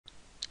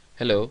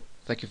Hello,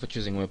 thank you for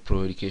choosing my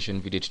Pro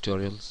Education video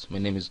tutorials. My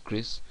name is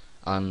Chris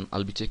and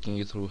I'll be taking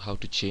you through how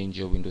to change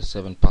your Windows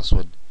 7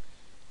 password.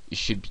 You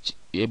should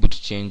be able to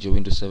change your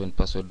Windows 7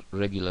 password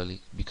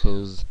regularly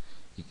because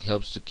it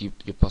helps to keep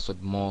your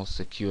password more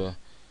secure.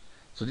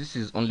 So this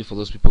is only for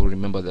those people who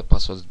remember their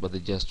passwords but they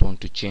just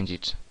want to change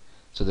it.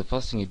 So the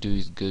first thing you do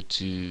is go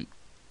to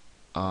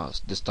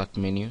the Start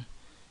menu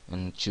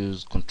and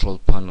choose Control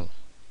Panel.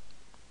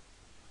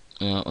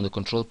 On the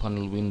Control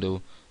Panel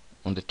window,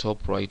 on the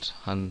top right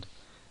hand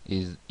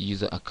is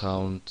User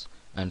Account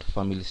and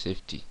Family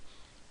Safety.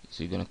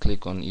 So you're going to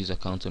click on User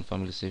Account and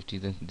Family Safety.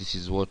 Then this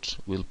is what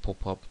will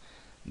pop up.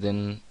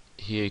 Then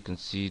here you can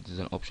see there's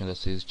an option that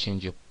says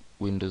Change your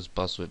Windows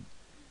Password.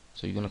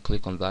 So you're going to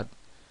click on that,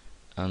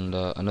 and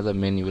another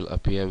menu will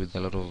appear with a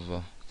lot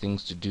of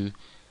things to do,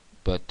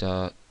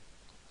 but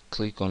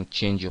click on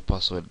Change your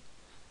Password.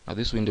 Now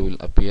this window will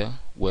appear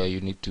where you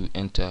need to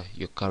enter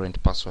your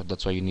current password.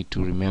 That's why you need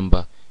to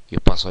remember your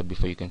password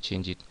before you can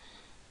change it.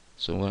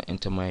 So I'm going to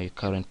enter my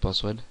current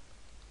password.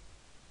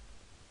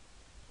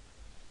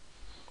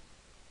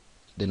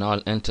 Then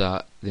I'll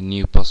enter the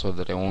new password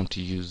that I want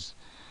to use.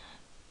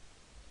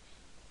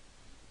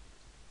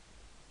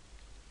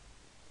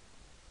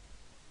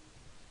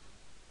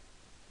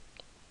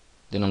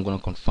 Then I'm going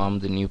to confirm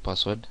the new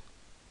password.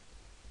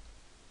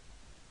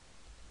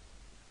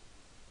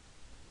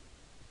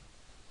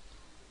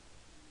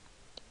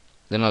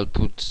 Then I'll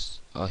put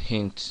a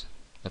hint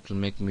that will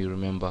make me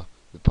remember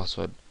the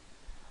password.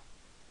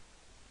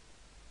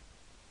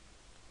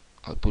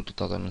 I'll put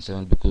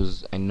 2007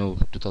 because I know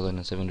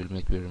 2007 will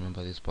make me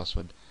remember this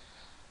password.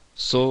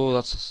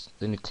 So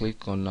then you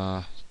click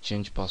on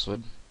change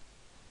password,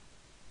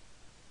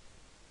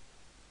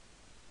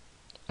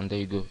 and there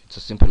you go. It's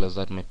as simple as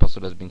that. My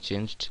password has been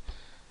changed,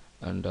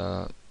 and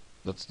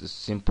that's the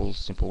simple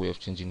way of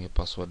changing your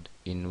password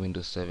in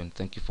Windows 7.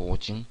 Thank you for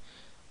watching.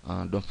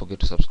 Don't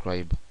forget to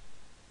subscribe,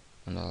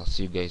 and I'll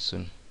see you guys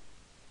soon.